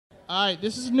Alright,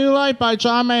 this is New Light by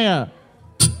John Mayer.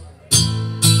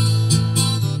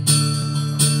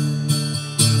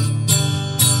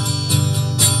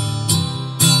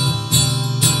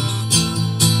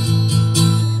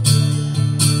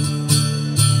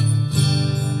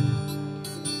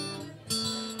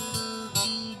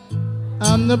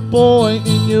 I'm the boy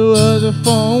in your other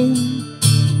phone,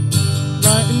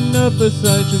 lighting up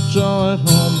beside your jaw at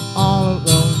home all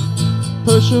alone.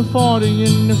 Pushing 40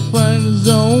 in the friend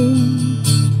zone.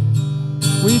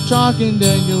 We talking,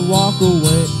 then you walk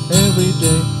away every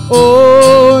day.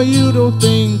 Oh, you don't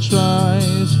think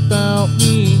twice about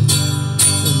me,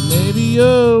 and maybe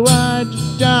you're right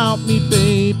to doubt me,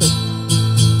 baby.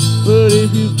 But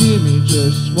if you give me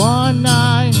just one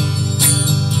night,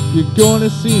 you're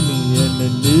gonna see me in a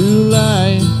new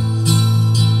light.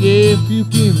 If you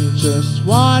give me just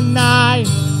one night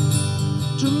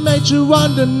to make you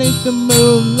underneath the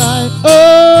moonlight.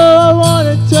 Oh, I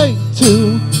wanna take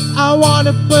two, I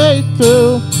wanna break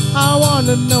through, I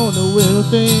wanna know the real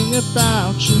thing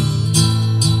about you,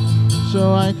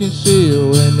 so I can see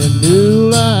you in a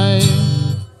new light.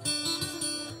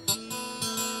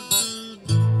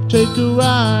 Take a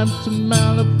ride to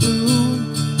Malibu,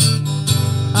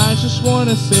 I just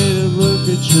wanna say that look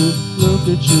at you, look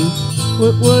at you.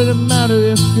 What would it matter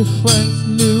if your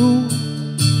friends knew?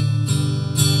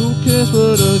 Who cares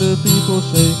what other people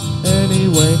say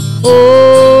anyway?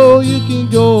 Oh, you can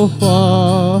go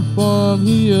far from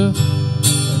here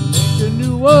and make a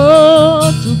new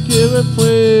world together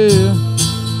prayer.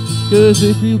 Cause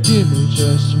if you give me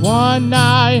just one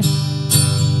night,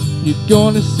 you're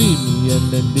gonna see me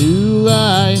in a new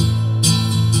light.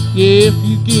 Yeah, if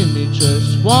you give me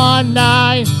just one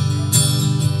night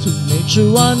to meet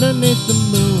you underneath the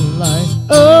moonlight.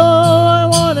 Oh, I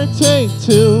wanna take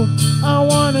two, I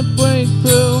wanna break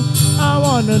through, I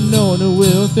wanna know the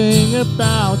real thing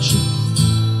about you,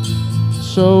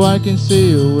 so I can see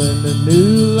you in the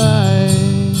new light.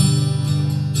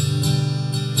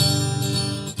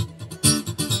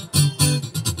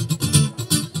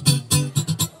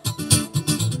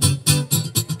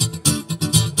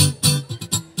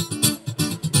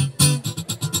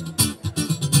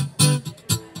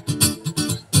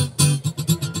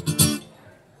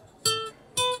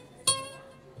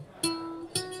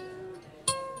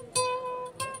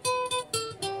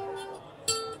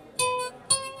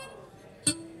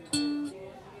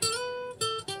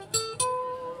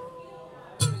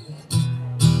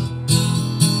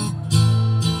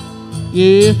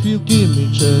 If you give me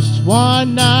just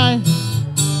one night,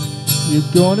 you're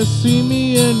gonna see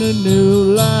me in a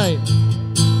new light.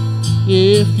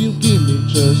 If you give me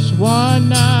just one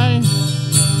night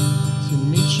to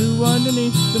meet you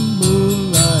underneath the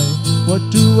moonlight. What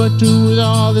do I do with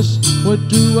all this? What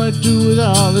do I do with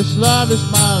all this? Love is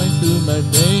smiling through my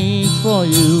veins for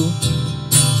you.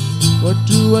 What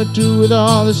do I do with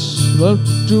all this? What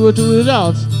do I do with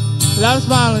all this? Love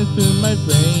smiling through my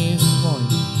veins for you.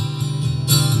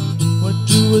 What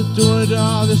do I do with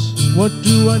all this? What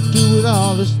do I do with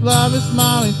all this? Love is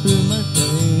smiling through my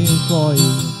face for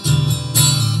you.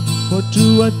 What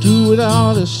do I do with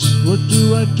all this? What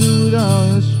do I do with all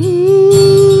this?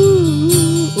 Ooh,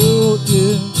 oh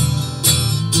yeah.